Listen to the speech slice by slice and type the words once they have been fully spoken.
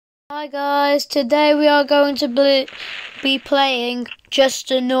Hi guys, today we are going to be playing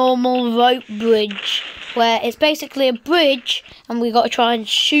just a normal rope bridge, where it's basically a bridge and we got to try and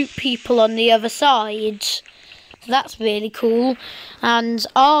shoot people on the other side. So that's really cool, and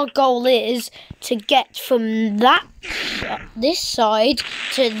our goal is to get from this side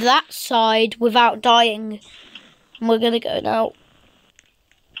to that side without dying. And we're going to go now.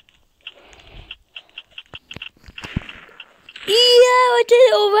 Yeah, I did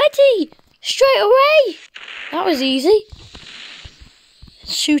it already! Straight away! That was easy.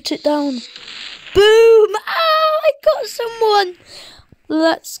 Shoot it down. Boom! Ah, I got someone!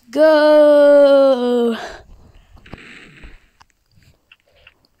 Let's go!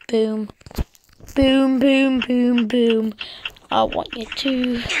 Boom. Boom, boom, boom, boom. I want you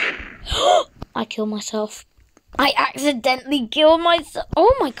to... I killed myself. I accidentally killed myself.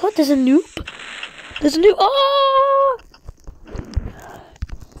 Oh my god, there's a noob. There's a noob. Oh!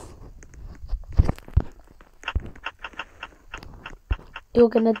 You're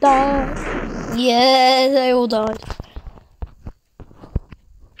gonna die. Yeah, they all died.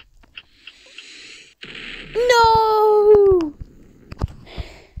 No!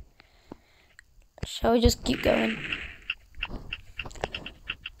 Shall we just keep going?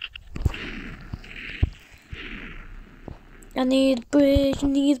 I need a bridge, I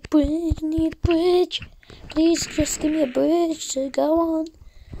need a bridge, I need a bridge. Please just give me a bridge to go on.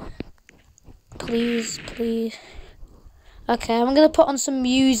 Please, please. Okay, I'm going to put on some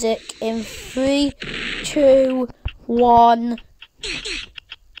music in 3, 2, 1.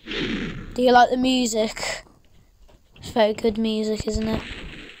 Do you like the music? It's very good music, isn't it?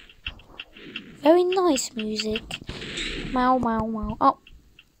 Very nice music. Meow, meow, meow. Oh,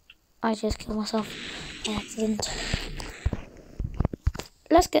 I just killed myself by accident.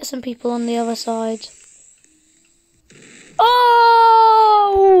 Let's get some people on the other side.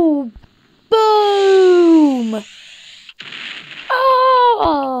 Oh! Boom!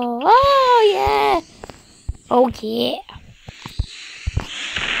 Oh yeah! Oh yeah!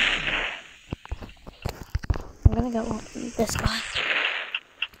 I'm gonna go on this guy.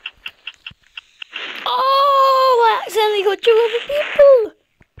 Oh! I accidentally got 2 other people!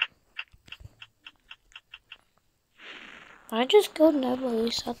 I just got never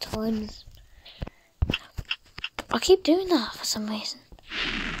lose at times. I keep doing that for some reason.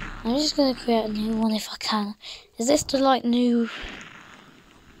 I'm just gonna create a new one if I can. Is this the like new...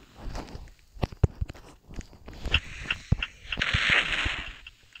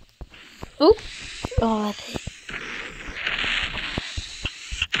 Oop! Oh, I think.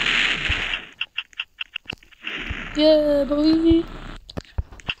 Yeah, boy!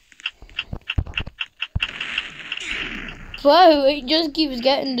 Whoa, it just keeps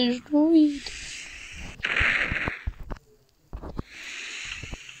getting destroyed.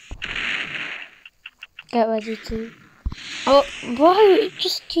 Get ready to... Oh, bro, it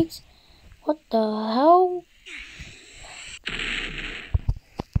just keeps... What the hell?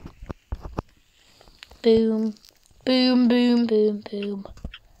 Boom. Boom, boom, boom, boom.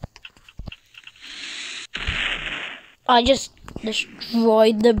 I just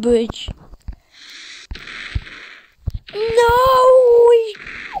destroyed the bridge. No!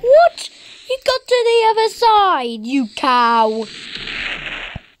 What? You got to the other side, you cow.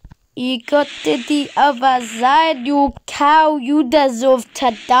 You got to the other side, you cow. You deserve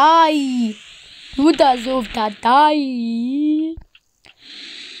to die. You deserve to die.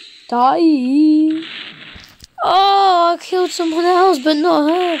 Die. Oh, I killed someone else, but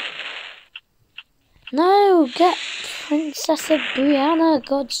not her. No, get Princess Brianna,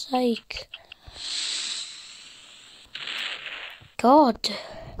 God's sake. God.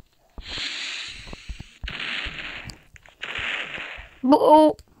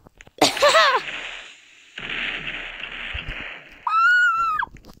 Oh.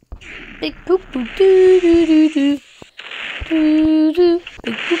 Big poo poo doo doo doo doo doo doo.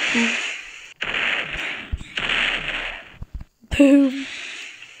 Big poo poo. Boom.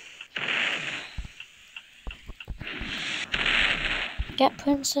 Get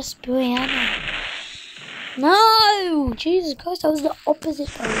Princess Brianna. No! Jesus Christ, that was the opposite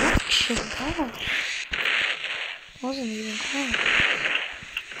direction. Gosh. Wasn't even close.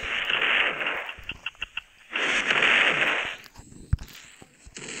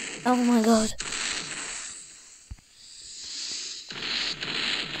 Oh my god.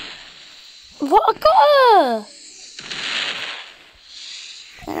 What? I got her!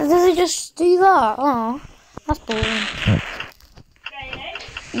 Does it just do that? Oh, that's boring.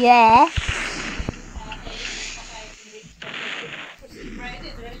 Yeah.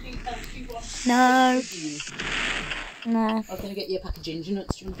 No. No. I was going to get you a pack of ginger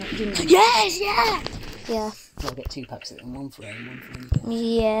nuts. Do you want a pack of ginger nuts? Yes, yeah. Yeah. I'll get 2 packs of them, one for him, one for him.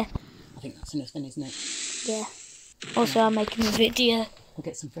 Yeah. I think that's enough then, isn't it? Yeah. Also, I'm making a video. We'll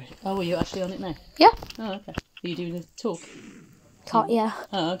get some fresh. Oh, are you actually on it now? Yeah. Oh, okay. Are you doing a talk? Yeah.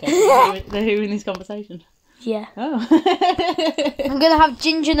 Oh, okay. They're who in this conversation? Yeah. Oh. I'm gonna have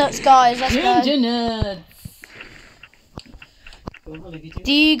ginger nuts, guys. Let's go. Ginger nuts.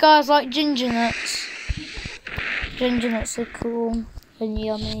 Do you guys like ginger nuts? Ginger nuts are cool and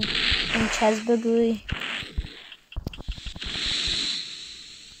yummy and cheeseburgery.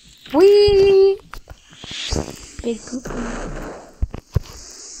 Whee! Big poop.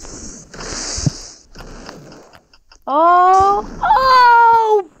 Oh!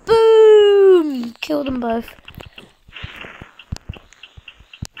 Oh! Boom! Killed them both.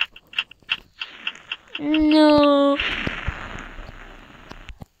 No.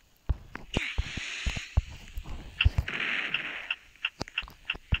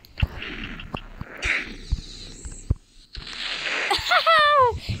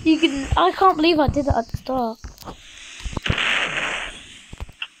 You can. I can't believe I did that at the start.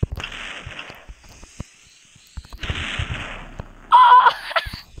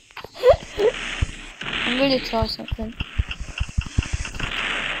 I'm gonna try something.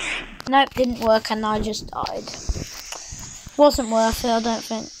 Nope, didn't work, and I just died. Wasn't worth it, I don't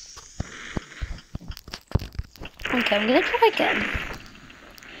think. Okay, I'm gonna try again.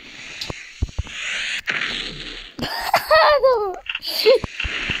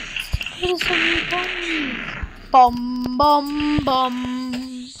 There's so many bombs. Bomb, bomb, bomb.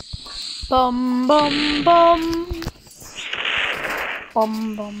 Bomb, bomb, bomb.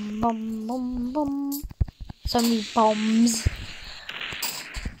 Bomb, bomb, bomb, bomb, bomb. So many bombs.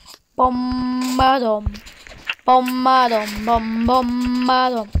 Bombadom. Bombadom, bom,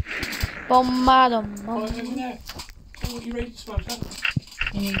 bombadom. Bombadom, bom. You ready to smoke up?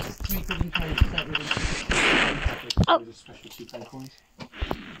 You need 3 pudding coins to get rid of Oh. There's a special 2 pound coins. Oh,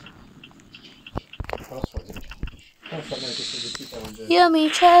 that's right, that's right, no, this is a 2 pound. Yummy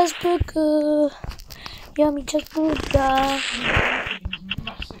cheeseburger. Yummy cheeseburger.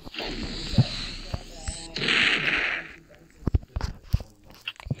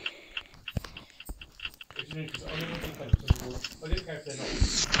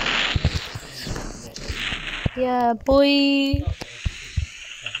 Yeah, boy.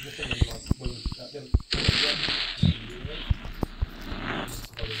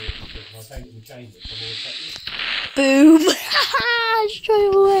 Boom.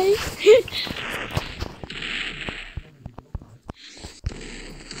 Straight away.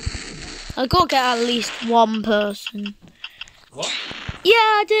 I gotta get at least 1 person. What? Yeah,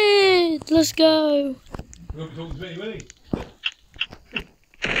 I did. Let's go. You're not talking to me, will he?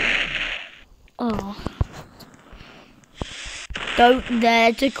 Oh. Don't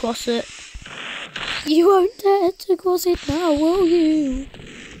dare to cross it. You won't dare to cross it now, will you?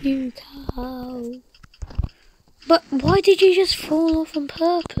 You cow. But why did you just fall off on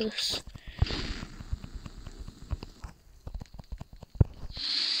purpose?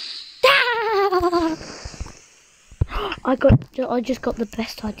 Ah! I just got the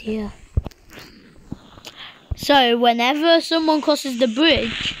best idea. So whenever someone crosses the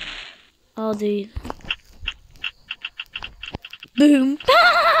bridge, I'll do boom.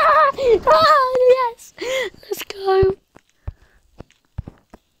 Ah! Ah, yes. Let's go.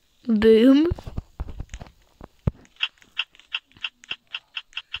 Boom.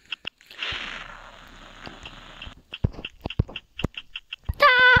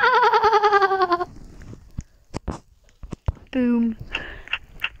 Ah! Boom.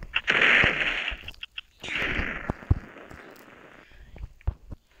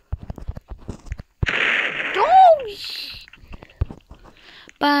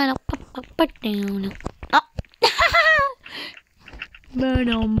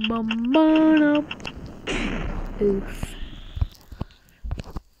 Oof.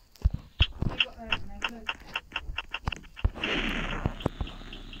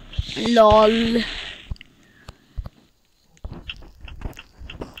 LOL.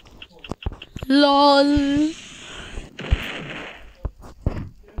 LOL.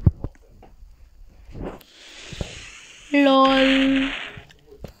 LOL.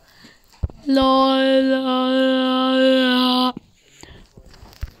 LOL.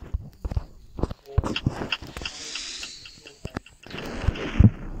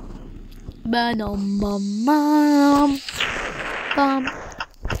 Bum.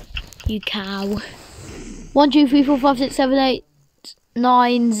 You cow. 1, 2, 3, 4, 5, 6, 7, 8,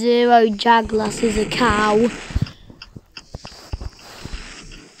 9, 0. Jaglas is a cow.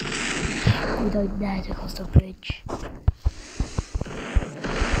 We don't dare to cross the bridge.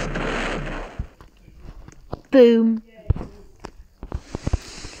 Boom.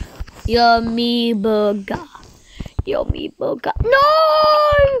 Yummy burger. Yummy burger.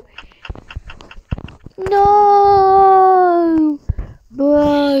 No! No!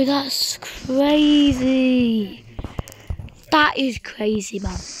 Bro, that's crazy. That is crazy,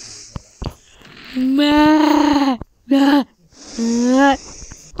 man.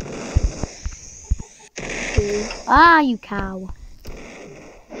 Ah, you cow.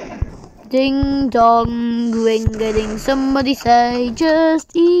 Ding dong, ring a ding. Somebody say,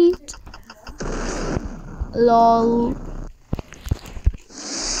 just eat. Lol.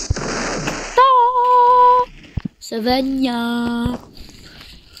 Ah, Savannah.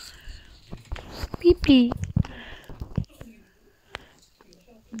 Pee pee.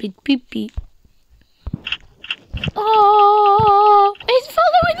 Big pee pee. Oh, it's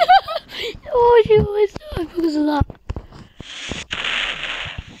following her. Oh, she always died because of that.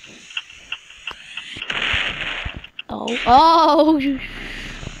 Oh.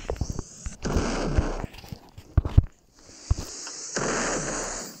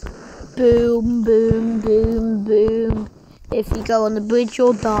 Boom, boom, boom, boom. If you go on the bridge,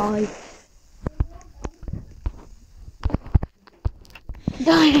 you'll die.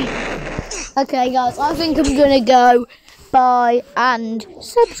 Okay, guys, I think I'm gonna go. Bye, and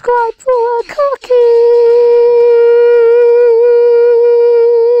subscribe for a cookie.